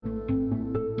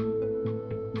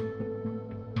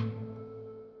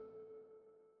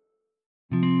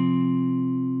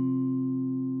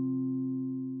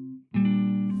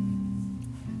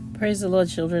Praise the Lord,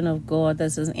 children of God.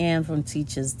 This is Ann from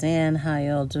Teachers Den. How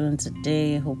y'all doing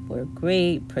today? Hope we're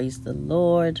great. Praise the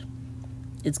Lord.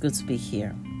 It's good to be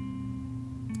here.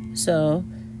 So,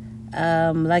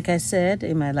 like I said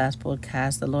in my last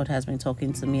podcast, the Lord has been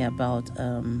talking to me about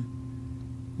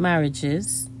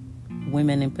marriages,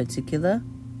 women in particular,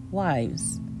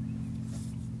 wives,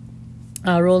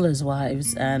 our role as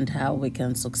wives, and how we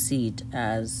can succeed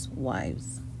as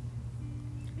wives.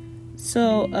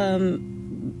 So,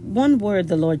 one word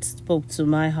the Lord spoke to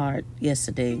my heart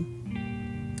yesterday.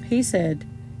 He said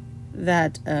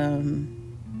that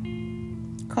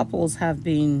couples have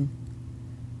been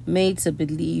made to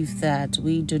believe that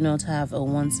we do not have a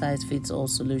one-size-fits-all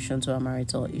solution to our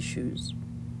marital issues.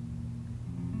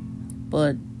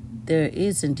 But there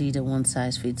is indeed a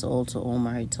one-size-fits-all to all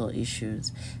marital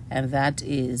issues, and that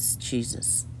is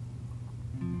Jesus.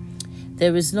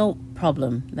 There is no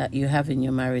problem that you have in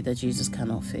your marriage that Jesus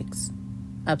cannot fix.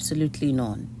 Absolutely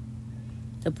none.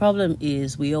 The problem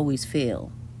is we always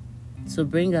fail. So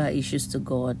bring our issues to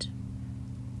God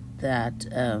that,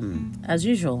 as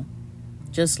usual,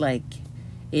 just like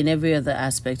in every other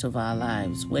aspect of our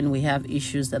lives, when we have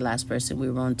issues, the last person we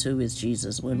run to is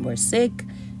Jesus. When we're sick,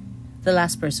 the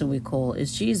last person we call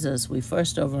is Jesus. We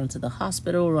first run to the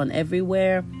hospital, run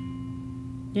everywhere.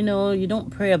 You know, you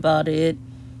don't pray about it.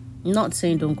 I'm not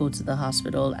saying don't go to the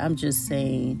hospital. I'm just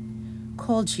saying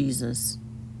call Jesus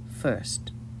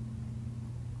first.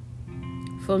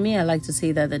 For me, I like to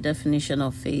say that the definition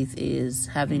of faith is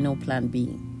having no plan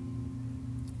B.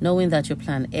 Knowing that your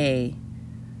plan A,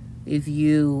 if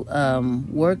you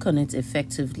work on it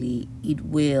effectively, it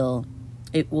will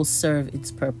serve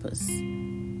its purpose.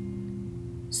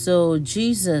 So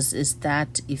Jesus is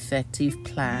that effective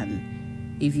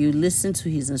plan. If you listen to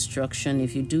his instruction,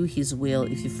 if you do his will,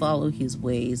 if you follow his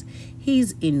ways,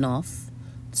 he's enough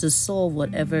to solve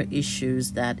whatever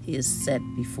issues that is set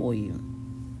before you.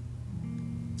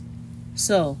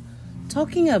 So,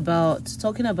 talking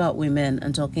about women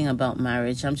and talking about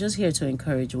marriage, I'm just here to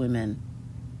encourage women.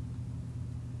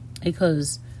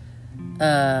 Because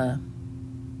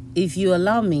if you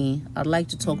allow me, I'd like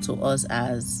to talk to us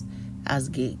as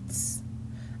gates.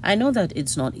 I know that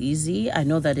it's not easy. I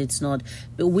know that it's not,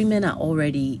 but women are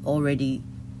already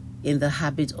in the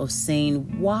habit of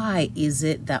saying, why is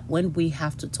it that when we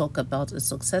have to talk about a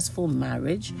successful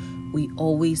marriage, we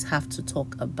always have to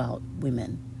talk about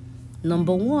women?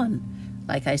 Number one,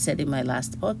 like I said in my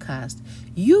last podcast,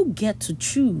 you get to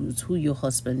choose who your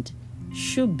husband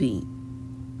should be.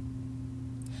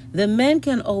 The men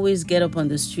can always get up on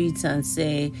the streets and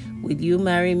say, will you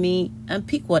marry me? And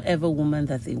pick whatever woman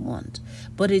that they want.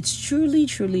 But it's truly,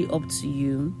 truly up to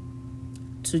you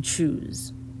to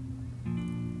choose.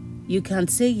 You can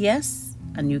say yes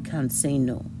and you can say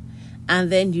no. And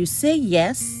then you say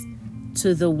yes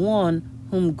to the one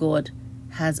whom God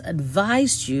has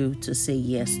advised you to say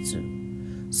yes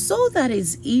to. So that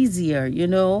it's easier, you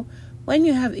know. When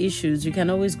you have issues, you can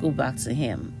always go back to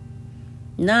him.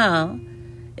 Now,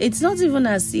 it's not even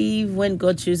as if when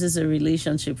God chooses a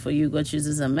relationship for you, God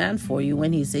chooses a man for you.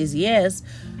 When he says yes,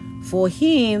 for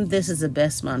him, this is the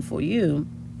best man for you.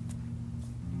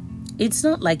 It's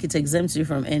not like it exempts you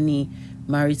from any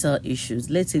marital issues,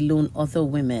 let alone other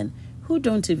women who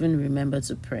don't even remember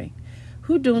to pray,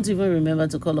 who don't even remember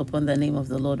to call upon the name of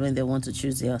the Lord when they want to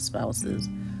choose their spouses.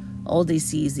 All they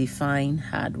see is a fine,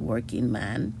 hard-working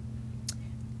man.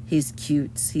 He's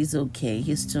cute, he's okay,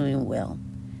 he's doing well.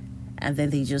 And then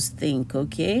they just think,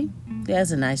 okay,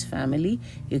 there's a nice family.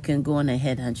 You can go on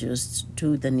ahead and just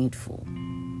do the needful.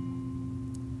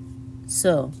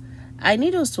 So, I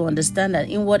need us to understand that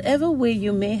in whatever way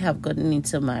you may have gotten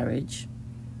into marriage,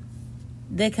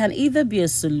 there can either be a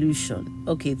solution.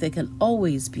 Okay, there can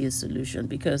always be a solution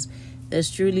because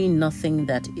there's truly nothing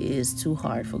that is too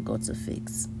hard for God to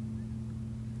fix.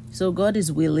 So God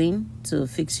is willing to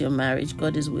fix your marriage.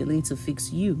 God is willing to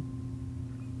fix you.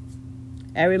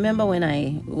 I remember when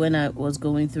I was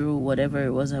going through whatever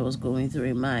it was I was going through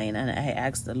in mine, and I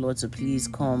asked the Lord to please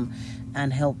come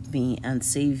and help me and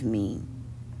save me.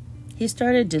 He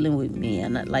started dealing with me,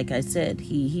 and like I said,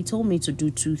 he told me to do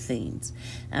two things,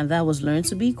 and that was learn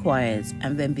to be quiet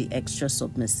and then be extra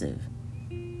submissive.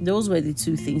 Those were the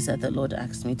two things that the Lord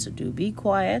asked me to do: be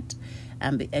quiet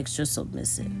and be extra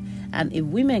submissive. And if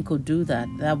women could do that,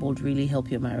 that would really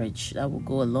help your marriage. That would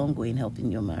go a long way in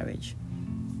helping your marriage.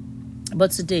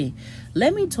 But today,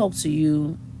 let me talk to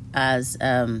you as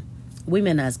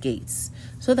women as gates,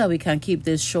 so that we can keep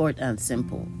this short and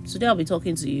simple. Today, I'll be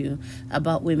talking to you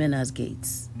about women as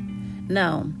gates.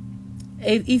 Now,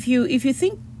 if you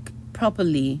think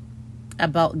properly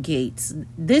about gates,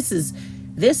 this is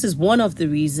This is one of the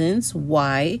reasons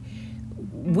why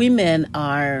women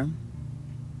are,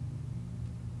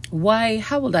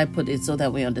 how would I put it so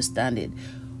that we understand it?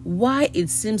 Why it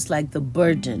seems like the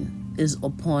burden is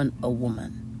upon a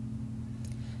woman.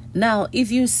 Now,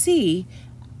 if you see,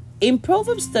 in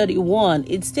Proverbs 31,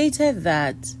 it stated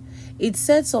that, it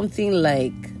said something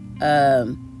like,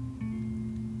 a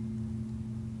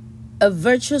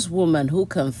virtuous woman who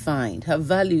can find, her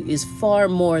value is far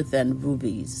more than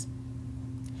rubies.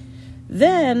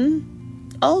 Then,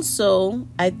 also,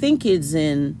 I think it's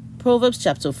in Proverbs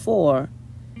chapter 4,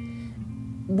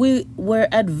 we were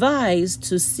advised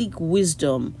to seek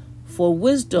wisdom. For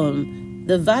wisdom,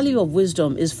 the value of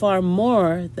wisdom is far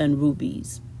more than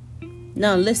rubies.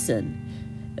 Now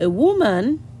listen, a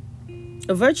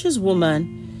virtuous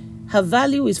woman, her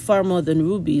value is far more than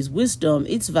rubies. Wisdom,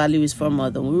 its value is far more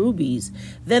than rubies.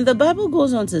 Then the Bible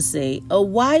goes on to say, a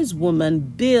wise woman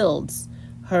builds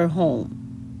her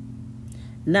home.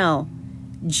 Now,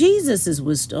 Jesus is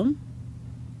wisdom.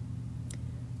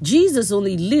 Jesus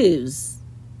only lives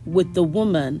with the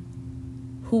woman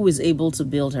who is able to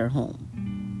build her home,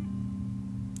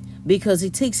 because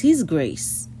it takes his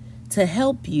grace to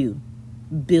help you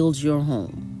build your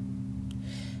home.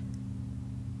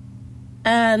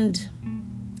 And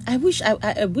I wish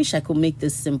I could make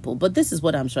this simple, but this is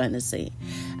what I'm trying to say.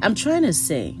 I'm trying to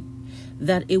say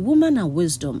that a woman and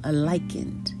wisdom are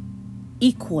likened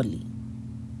equally.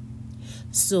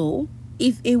 So,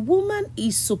 if a woman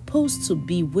is supposed to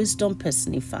be wisdom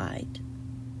personified,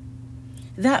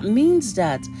 that means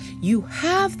that you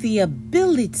have the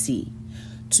ability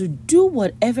to do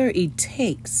whatever it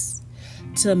takes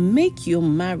to make your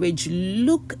marriage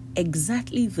look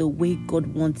exactly the way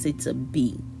God wants it to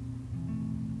be,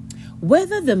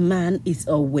 whether the man is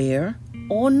aware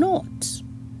or not.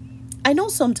 I know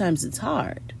sometimes it's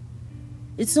hard.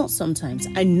 It's not sometimes.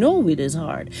 I know it is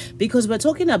hard, because we're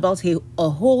talking about a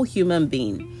whole human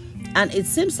being, and it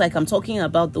seems like I'm talking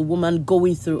about the woman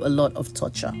going through a lot of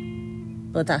torture,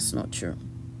 but that's not true.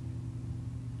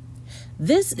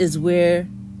 This is where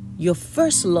your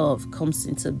first love comes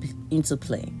into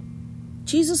play.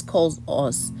 Jesus calls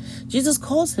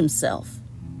himself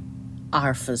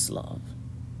our first love.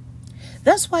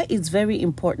 That's why it's very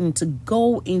important to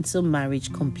go into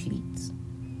marriage complete.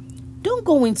 Don't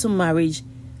go into marriage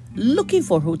looking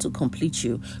for who to complete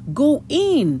you. Go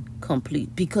in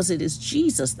complete, because it is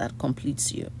Jesus that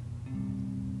completes you.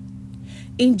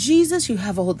 In Jesus, you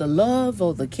have all the love,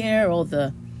 all the care, all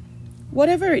the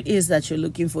whatever it is that you're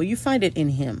looking for, you find it in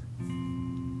him.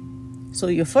 So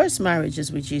your first marriage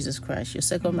is with Jesus Christ. Your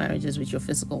second marriage is with your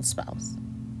physical spouse.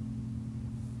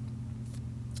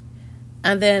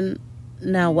 And then,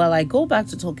 now, while I go back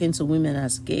to talking to women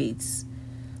as gates,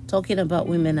 talking about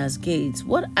women as gates,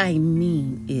 what I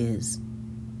mean is,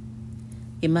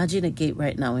 imagine a gate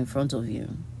right now in front of you.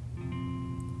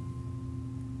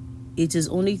 It is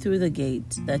only through the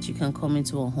gate that you can come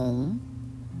into a home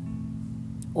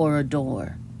or a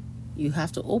door. You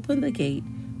have to open the gate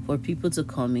for people to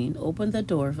come in, open the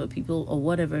door for people or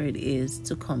whatever it is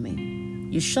to come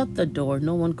in. You shut the door,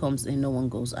 no one comes in, no one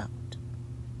goes out.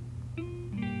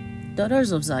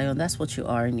 Daughters of Zion, that's what you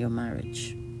are in your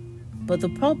marriage. But the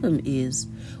problem is,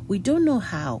 we don't know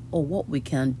how or what we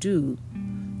can do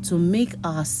to make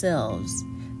ourselves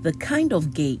the kind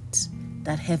of gate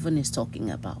that heaven is talking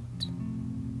about.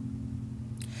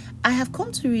 I have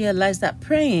come to realize that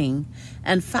praying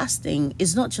and fasting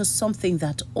is not just something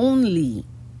that only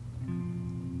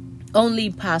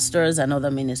pastors and other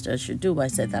ministers should do. I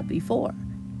said that before.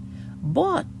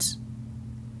 But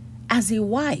as a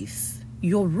wife,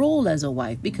 your role as a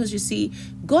wife, because you see,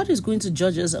 God is going to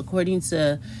judge us according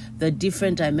to the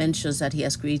different dimensions that he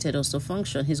has created us to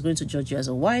function. He's going to judge you as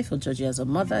a wife, he'll judge you as a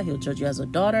mother, he'll judge you as a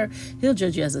daughter, he'll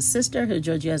judge you as a sister, he'll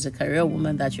judge you as a career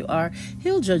woman that you are,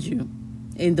 he'll judge you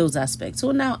in those aspects.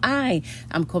 So now I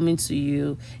am coming to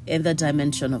you in the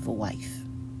dimension of a wife,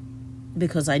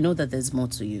 because I know that there's more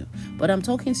to you, but I'm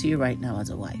talking to you right now as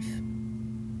a wife.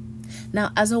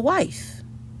 Now, as a wife,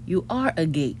 you are a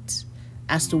gate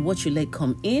as to what you let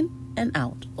come in and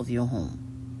out of your home.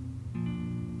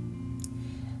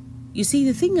 You see,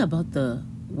 the thing about the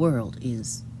world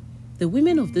is, the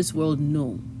women of this world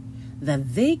know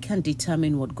that they can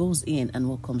determine what goes in and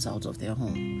what comes out of their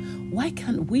home. Why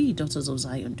can't we, daughters of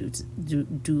Zion,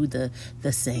 do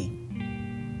the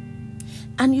same?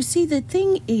 And you see, the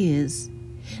thing is,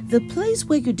 the place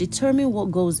where you determine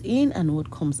what goes in and what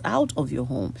comes out of your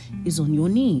home is on your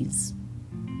knees,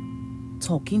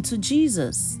 talking to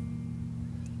Jesus.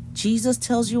 Jesus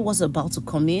tells you what's about to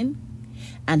come in,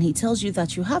 and he tells you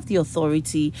that you have the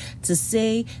authority to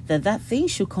say that thing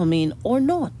should come in or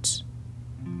not.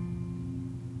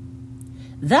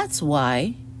 That's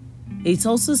why it's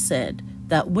also said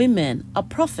that women are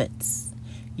prophets.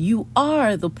 You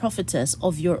are the prophetess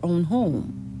of your own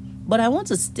home. But I want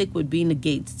to stick with being a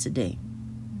gate today.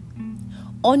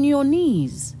 On your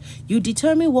knees, you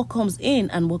determine what comes in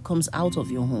and what comes out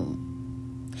of your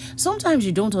home. Sometimes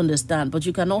you don't understand, but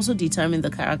you can also determine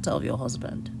the character of your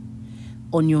husband.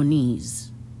 On your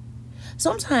knees.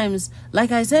 Sometimes,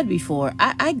 like I said before,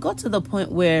 I got to the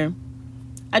point where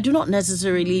I do not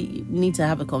necessarily need to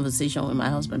have a conversation with my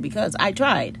husband because I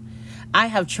tried. I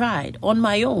have tried on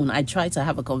my own. I tried to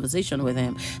have a conversation with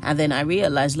him. And then I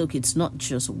realized, look, it's not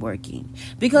just working.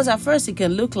 Because at first it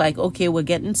can look like, okay, we're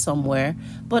getting somewhere.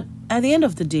 But at the end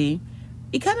of the day,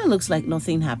 it kind of looks like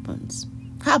nothing happens.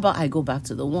 How about I go back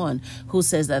to the one who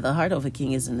says that the heart of a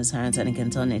king is in his hands and he can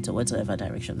turn it to whatever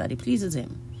direction that it pleases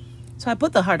him. So I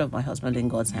put the heart of my husband in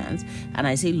God's hands and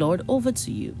I say, Lord, over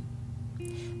to you.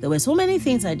 There were so many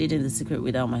things I did in the secret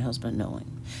without my husband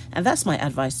knowing. And that's my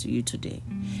advice to you today.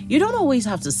 You don't always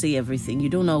have to say everything. You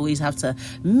don't always have to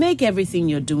make everything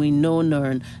you're doing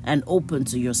known and open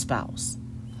to your spouse.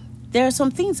 There are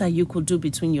some things that you could do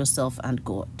between yourself and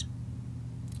God.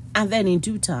 And then in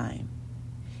due time,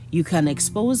 you can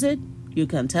expose it, you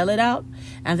can tell it out,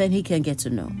 and then he can get to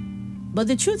know. But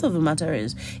the truth of the matter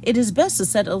is, it is best to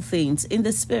settle things in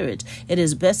the spirit. It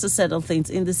is best to settle things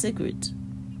in the secret.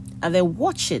 And then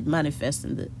watch it manifest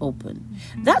in the open.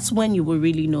 That's when you will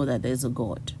really know that there's a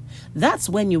God. That's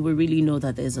when you will really know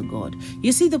that there's a God.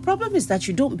 You see, the problem is that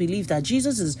you don't believe that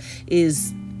Jesus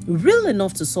is real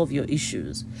enough to solve your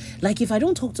issues. Like, if I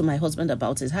don't talk to my husband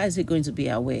about it, how is he going to be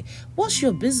aware? What's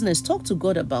your business? Talk to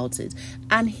God about it.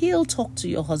 And he'll talk to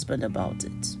your husband about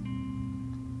it.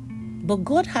 But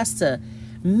God has to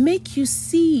make you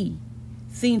see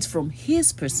things from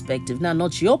his perspective. Now,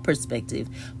 not your perspective,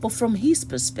 but from his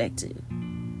perspective.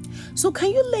 So can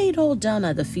you lay it all down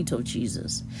at the feet of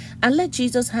Jesus and let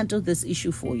Jesus handle this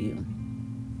issue for you?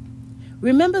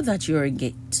 Remember that you're a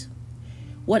gate.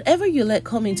 Whatever you let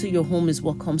come into your home is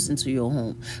what comes into your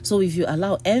home. So if you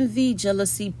allow envy,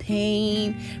 jealousy,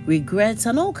 pain, regrets,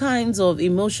 and all kinds of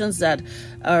emotions that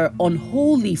are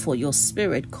unholy for your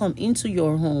spirit come into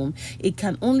your home, it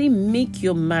can only make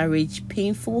your marriage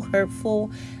painful,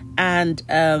 hurtful, and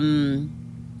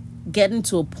getting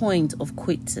to a point of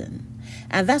quitting.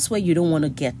 And that's where you don't want to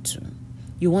get to.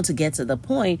 You want to get to the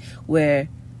point where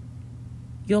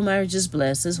your marriage is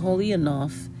blessed, is holy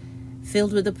enough,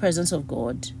 filled with the presence of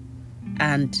God,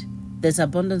 and there's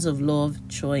abundance of love,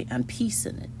 joy, and peace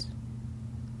in it.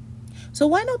 So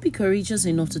why not be courageous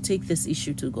enough to take this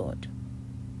issue to God?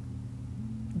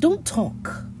 Don't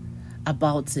talk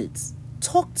about it.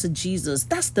 Talk to Jesus.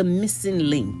 That's the missing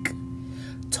link.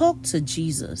 Talk to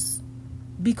Jesus,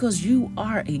 because you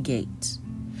are a gate.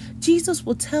 Jesus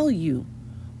will tell you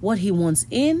what he wants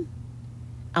in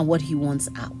and what he wants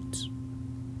out.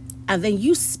 And then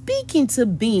you speak into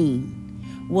being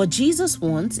what Jesus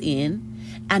wants in,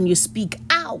 and you speak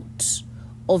out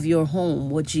of your home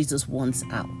what Jesus wants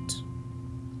out.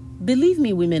 Believe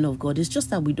me, women of God, it's just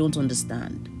that we don't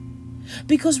understand.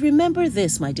 Because remember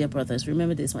this, my dear brothers,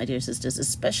 remember this, my dear sisters,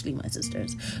 especially my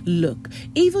sisters. Look,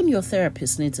 even your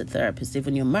therapist needs a therapist.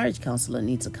 Even your marriage counselor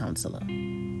needs a counselor.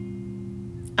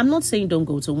 I'm not saying don't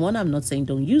go to one. I'm not saying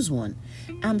don't use one.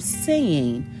 I'm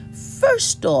saying,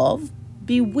 first off,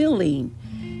 be willing.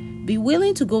 Be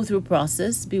willing to go through a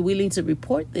process. Be willing to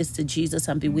report this to Jesus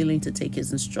and be willing to take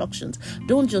his instructions.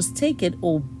 Don't just take it,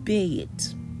 obey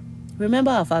it. Remember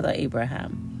our father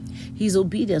Abraham. His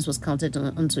obedience was counted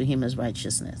unto him as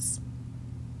righteousness.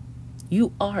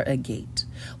 You are a gate.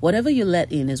 Whatever you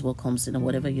let in is what comes in, and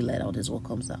whatever you let out is what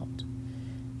comes out.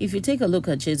 If you take a look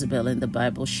at Jezebel in the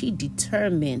Bible, she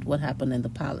determined what happened in the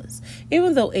palace.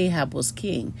 Even though Ahab was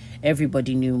king,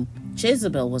 everybody knew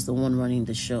Jezebel was the one running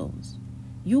the shows.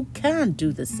 You can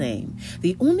do the same.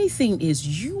 The only thing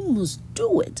is you must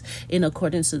do it in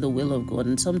accordance to the will of God.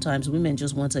 And sometimes women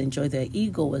just want to enjoy their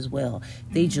ego as well.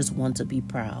 They just want to be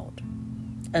proud.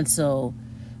 And so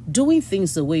doing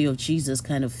things the way of Jesus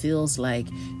kind of feels like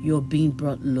you're being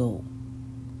brought low.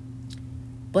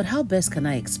 But how best can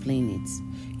I explain it?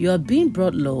 You are being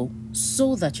brought low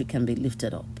so that you can be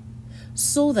lifted up.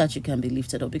 So that you can be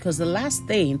lifted up. Because the last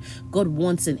thing God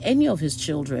wants in any of his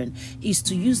children is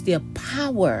to use their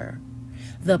power,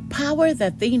 the power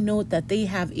that they know that they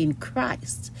have in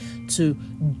Christ, to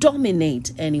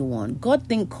dominate anyone. God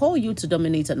didn't call you to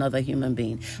dominate another human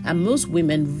being. And most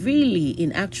women really,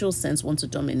 in actual sense, want to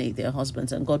dominate their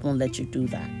husbands, and God won't let you do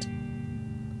that.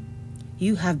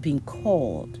 You have been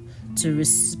called to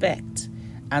respect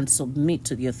and submit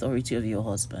to the authority of your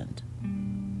husband.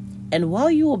 And while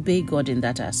you obey God in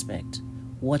that aspect,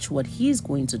 Watch what he's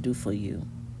going to do for you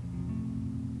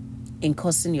in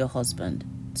causing your husband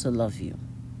to love you.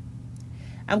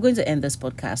 I'm going to end this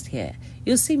podcast here.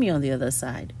 You'll see me on the other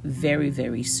side very,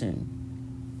 very soon.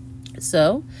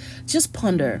 So just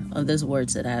ponder on these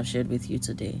words that I have shared with you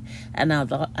today, and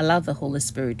allow the Holy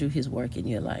Spirit do his work in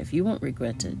your life. You won't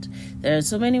regret it. There are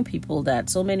so many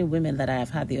women that I have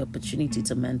had the opportunity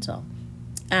to mentor.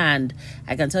 And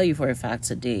I can tell you for a fact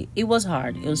today, it was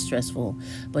hard, it was stressful.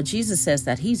 But Jesus says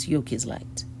that his yoke is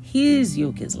light. His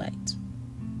yoke is light.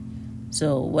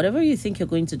 So whatever you think you're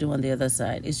going to do on the other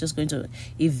side is just going to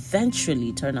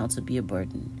eventually turn out to be a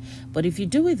burden. But if you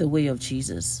do it the way of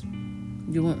Jesus,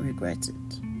 you won't regret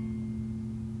it.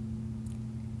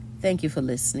 Thank you for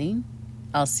listening.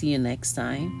 I'll see you next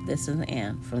time. This is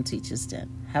Anne from Teacher's Den.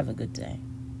 Have a good day.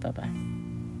 Bye-bye.